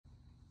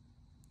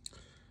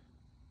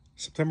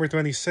September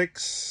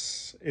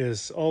 26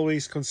 is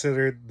always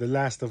considered the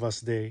Last of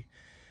Us Day.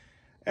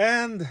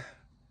 And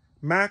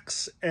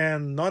Max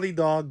and Naughty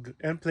Dog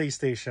and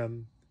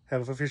PlayStation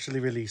have officially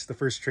released the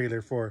first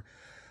trailer for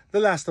The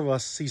Last of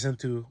Us Season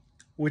 2,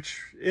 which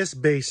is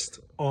based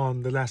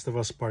on The Last of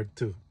Us Part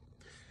 2.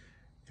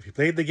 If you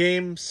played the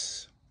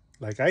games,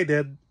 like I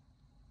did,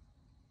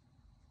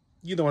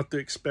 you know what to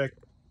expect.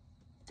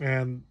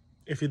 And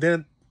if you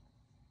didn't,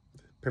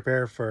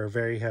 prepare for a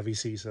very heavy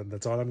season.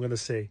 That's all I'm going to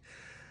say.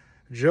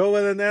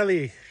 Joel and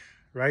Ellie,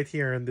 right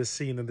here in this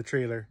scene in the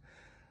trailer.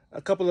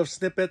 A couple of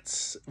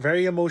snippets,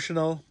 very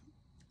emotional,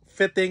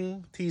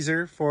 fitting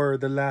teaser for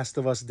The Last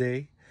of Us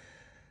Day,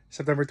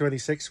 September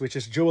 26th, which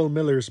is Joel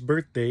Miller's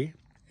birthday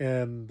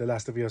in The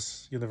Last of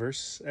Us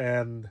universe,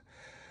 and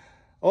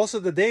also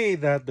the day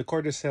that the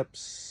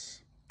Cordyceps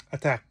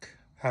attack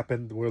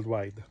happened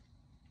worldwide.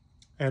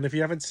 And if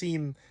you haven't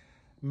seen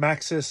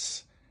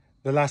Max's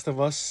The Last of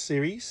Us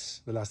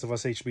series, The Last of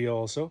Us HBO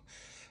also,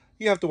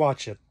 you have to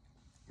watch it.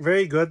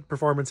 Very good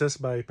performances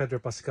by Pedro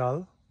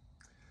Pascal.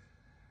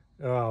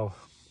 Wow.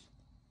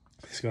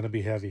 It's going to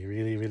be heavy.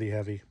 Really, really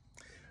heavy.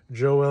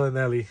 Joel and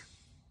Ellie.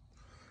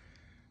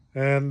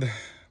 And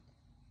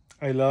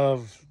I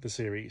love the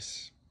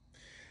series.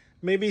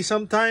 Maybe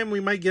sometime we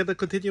might get a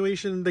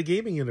continuation in the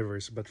gaming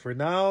universe. But for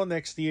now,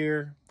 next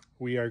year,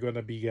 we are going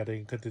to be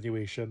getting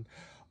continuation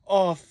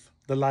of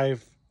the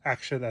live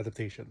action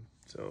adaptation.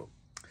 So,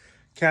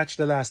 catch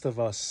The Last of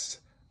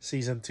Us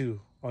Season 2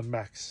 on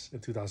Max in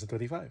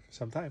 2025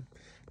 sometime.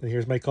 And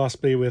here's my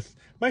cosplay with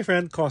my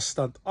friend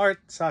Stunt Art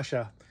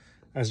Sasha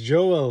as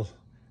Joel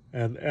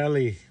and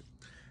Ellie.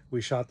 We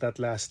shot that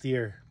last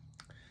year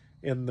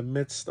in the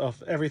midst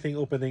of everything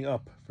opening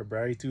up,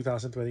 February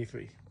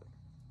 2023.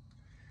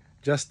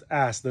 Just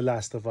as The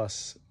Last of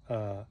Us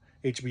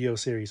HBO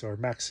series or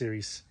Max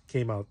series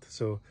came out.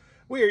 So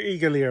we are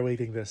eagerly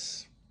awaiting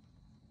this.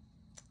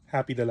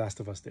 Happy The Last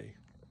of Us Day.